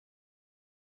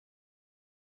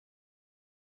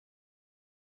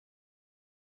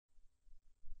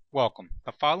Welcome.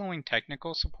 The following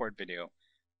technical support video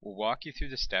will walk you through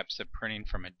the steps of printing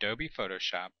from Adobe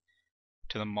Photoshop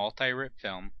to the MultiRIP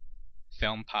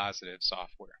Film Positive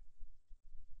software.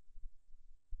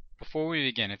 Before we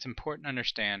begin, it's important to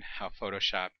understand how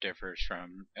Photoshop differs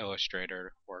from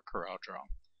Illustrator or CorelDRAW.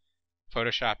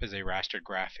 Photoshop is a rastered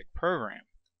graphic program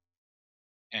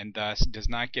and thus does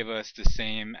not give us the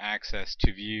same access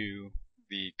to view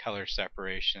the color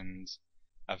separations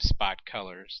of spot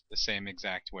colors the same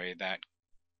exact way that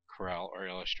Corel or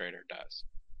Illustrator does.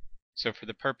 So for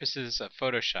the purposes of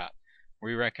Photoshop,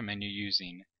 we recommend you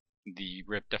using the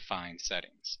RIP Define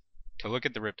settings. To look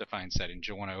at the RIP Define settings,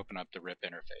 you'll want to open up the RIP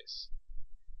interface.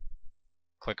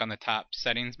 Click on the top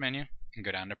Settings menu and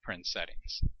go down to Print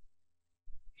Settings.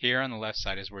 Here on the left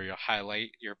side is where you'll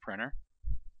highlight your printer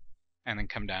and then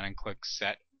come down and click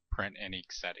Set Print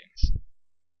Unique Settings.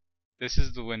 This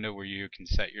is the window where you can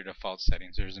set your default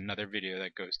settings. There's another video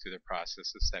that goes through the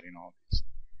process of setting all of these.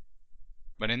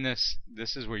 But in this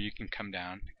is where you can come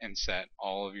down and set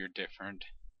all of your different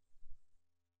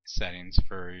settings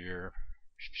for your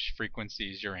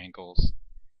frequencies, your angles,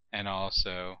 and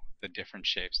also the different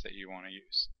shapes that you want to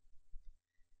use.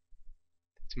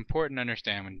 It's important to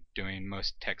understand when doing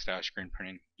most textile screen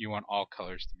printing, you want all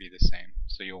colors to be the same,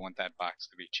 so you'll want that box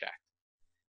to be checked.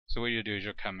 So what you'll do is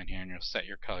you'll come in here and you'll set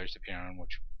your colors depending on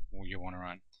which you want to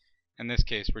run. In this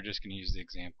case, we're just going to use the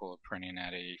example of printing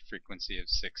at a frequency of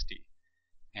 60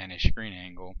 and a screen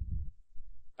angle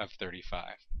of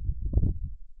 35.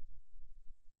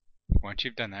 Once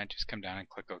you've done that, just come down and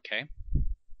click OK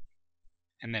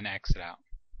and then exit out.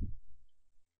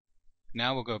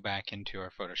 Now we'll go back into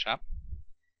our Photoshop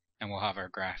and we'll have our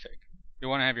graphic.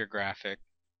 You'll want to have your graphic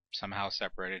somehow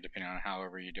separated depending on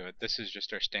however you do it. This is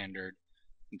just our standard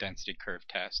density curve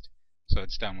test, so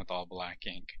it's done with all black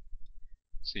ink.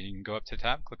 So you can go up to the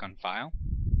top, click on File,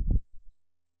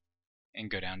 and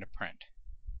go down to Print.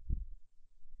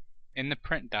 In the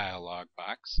Print dialog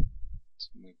box, let's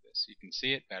move this so you can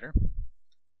see it better,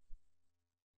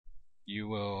 you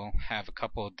will have a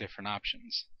couple of different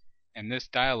options. And this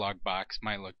dialog box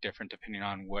might look different depending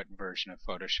on what version of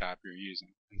Photoshop you're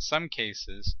using. In some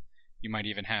cases, you might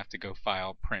even have to go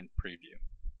File, Print, Preview.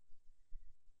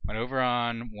 But over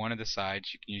on one of the sides,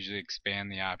 you can usually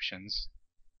expand the options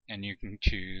and you can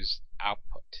choose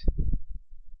Output.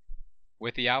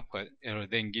 With the output, it'll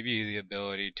then give you the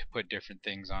ability to put different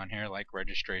things on here like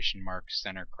registration marks,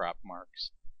 center crop marks.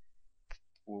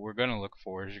 What we're going to look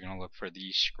for is you're going to look for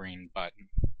the screen button.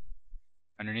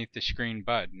 Underneath the screen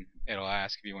button, it'll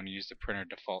ask if you want to use the printer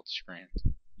default screen.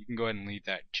 You can go ahead and leave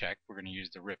that checked. We're going to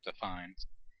use the RIP Define.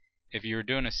 If you were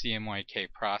doing a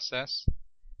CMYK process,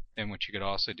 then what you could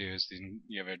also do is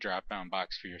you have a drop down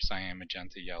box for your cyan,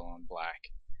 magenta, yellow, and black,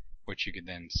 which you could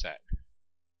then set.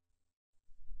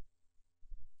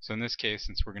 So in this case,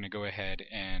 since we're going to go ahead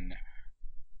and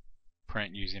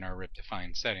print using our RIP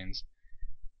Define settings,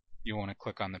 you want to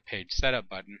click on the Page Setup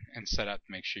button and set up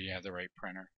to make sure you have the right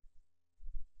printer.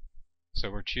 So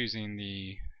we're choosing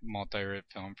the MultiRIP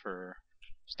film for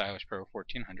Stylish Pro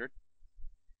 1400,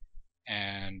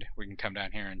 and we can come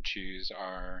down here and choose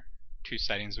our two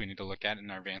settings we need to look at in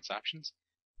our advanced options.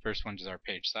 First one is our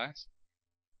page size.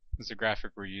 As the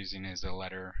graphic we're using is a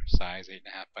letter size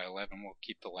 8.5 by 11, we'll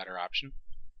keep the letter option.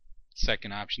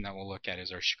 Second option that we'll look at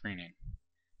is our screening,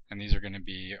 and these are going to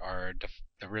be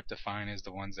the RIP Define is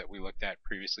the ones that we looked at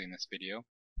previously in this video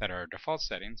that are our default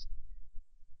settings,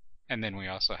 and then we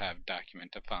also have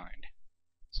Document Defined.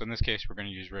 So in this case we're going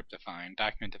to use RIP Define.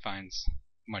 Document Define's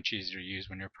much easier to use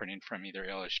when you're printing from either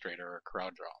Illustrator or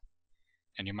CorelDRAW,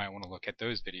 and you might want to look at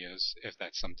those videos if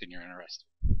that's something you're interested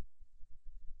in.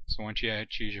 So once you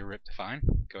choose your RIP Define,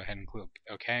 go ahead and click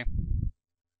OK,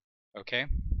 OK,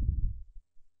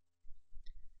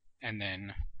 and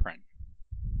then Print.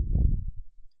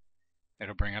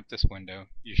 It'll bring up this window.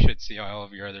 You should see all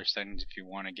of your other settings if you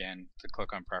want again to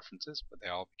click on Preferences, but they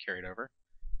all be carried over.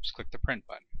 Just click the Print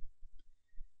button.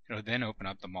 It'll then open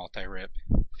up the MultiRIP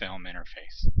film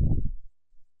interface.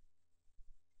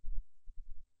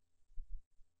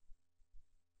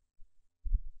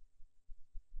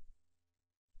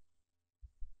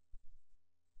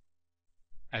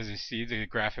 As you see, the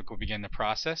graphic will begin the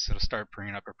process. It'll start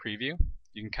bringing up a preview.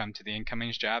 You can come to the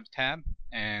Incoming Jobs tab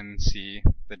and see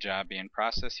the job being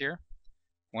processed here.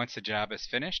 Once the job is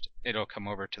finished, it'll come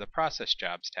over to the Process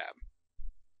Jobs tab.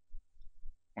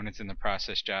 When it's in the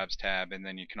Process Jobs tab, and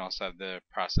then you can also have the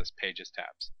Process Pages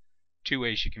tabs. Two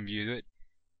ways you can view it: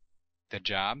 the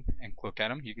job and click at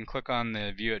them. You can click on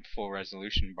the View at Full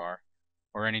Resolution bar,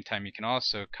 or anytime you can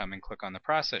also come and click on the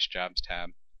Process Jobs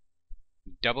tab,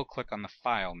 double click on the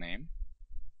file name,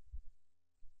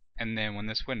 And then when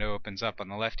this window opens up on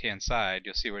the left hand side,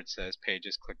 you'll see where it says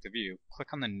Pages, click to view.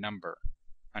 Click on the number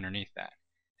underneath that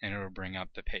and it will bring up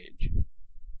the page.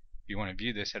 If you want to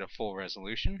view this at a full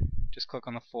resolution, just click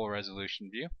on the full resolution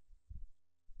view.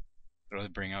 It'll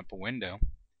bring up a window,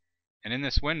 and in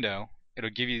this window it'll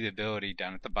give you the ability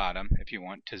down at the bottom if you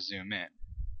want to zoom in,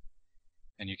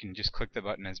 and you can just click the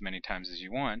button as many times as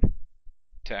you want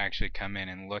to actually come in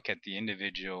and look at the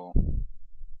individual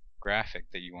graphic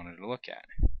that you wanted to look at,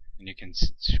 and you can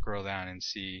scroll down and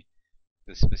see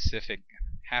the specific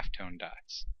halftone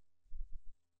dots.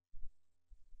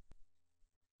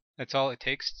 That's all it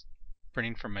takes,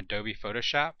 printing from Adobe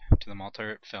Photoshop to the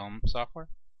MultiRIP film software.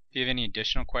 If you have any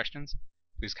additional questions,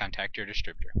 please contact your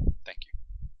distributor. Thank you.